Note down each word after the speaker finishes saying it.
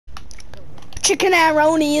chicken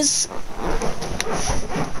aronies.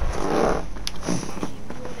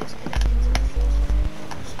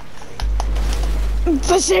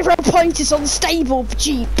 For 0 points is unstable,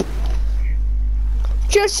 Jeep.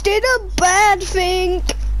 Just did a bad thing.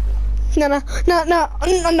 No,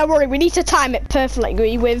 worry, we need to time it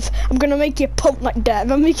perfectly with, I'm gonna make you pump like that,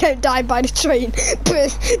 then we can't die by the train.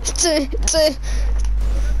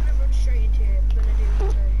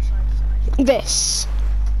 This.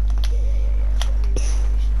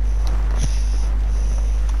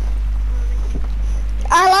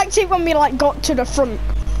 I liked it when we like got to the front.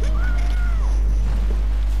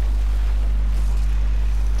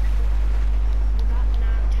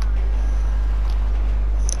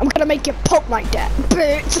 I'm gonna make it pop like that.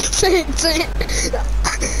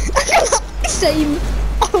 Same.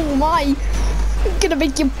 Oh my. I'm gonna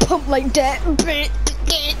make you pump like that.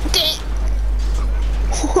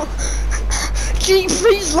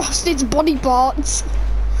 G3's lost its body parts.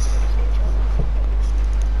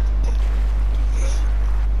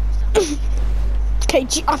 Okay,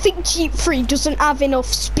 I think G3 doesn't have enough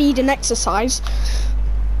speed and exercise.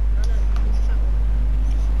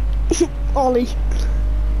 Ollie.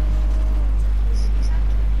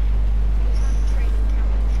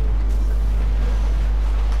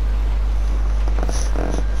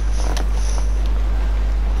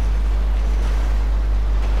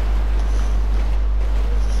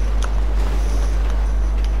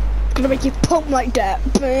 Gonna make you pump like that.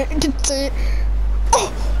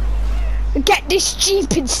 Oh, get this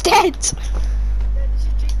Jeep instead.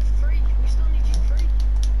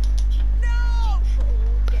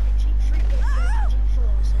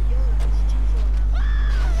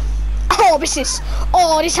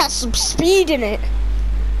 Oh, this has some speed in it.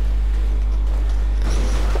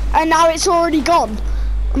 And now it's already gone.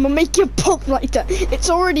 I'm gonna make you pump like that. It's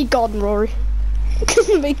already gone, Rory. I'm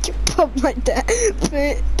gonna make you pump like that.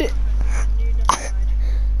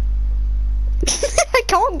 I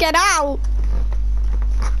can't get out.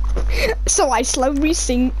 So I slowly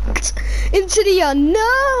sinked into the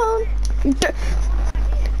unknown.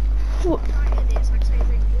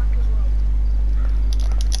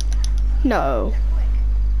 No.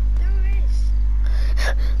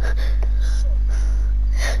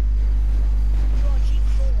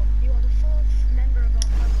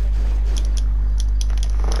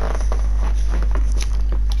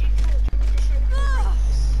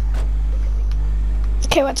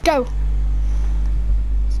 Okay, let's go.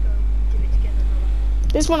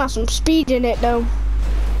 This one has some speed in it, though.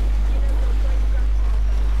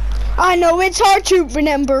 I know it's hard to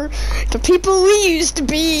remember the people we used to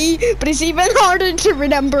be, but it's even harder to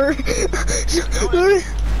remember.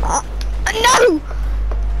 No!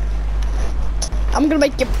 I'm gonna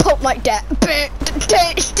make you pump like that.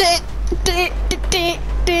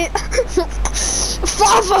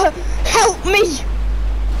 Father, help me!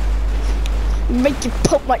 Make you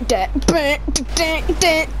pump like that.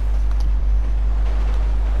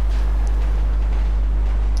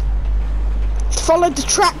 Follow the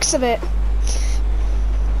tracks of it.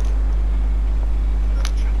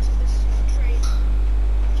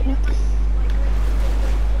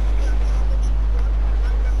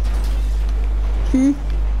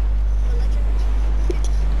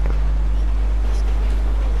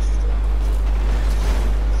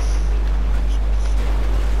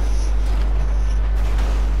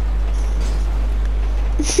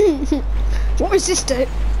 What was this?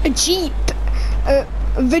 A Jeep?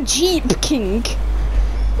 The Jeep King.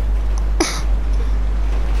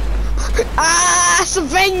 Ah,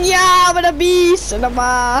 Savannah, I'm gonna be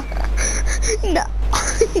cinema. No.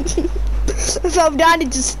 Fell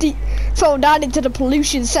down into the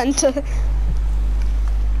pollution center.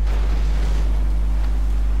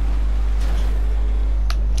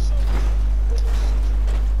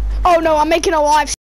 Oh no, I'm making a live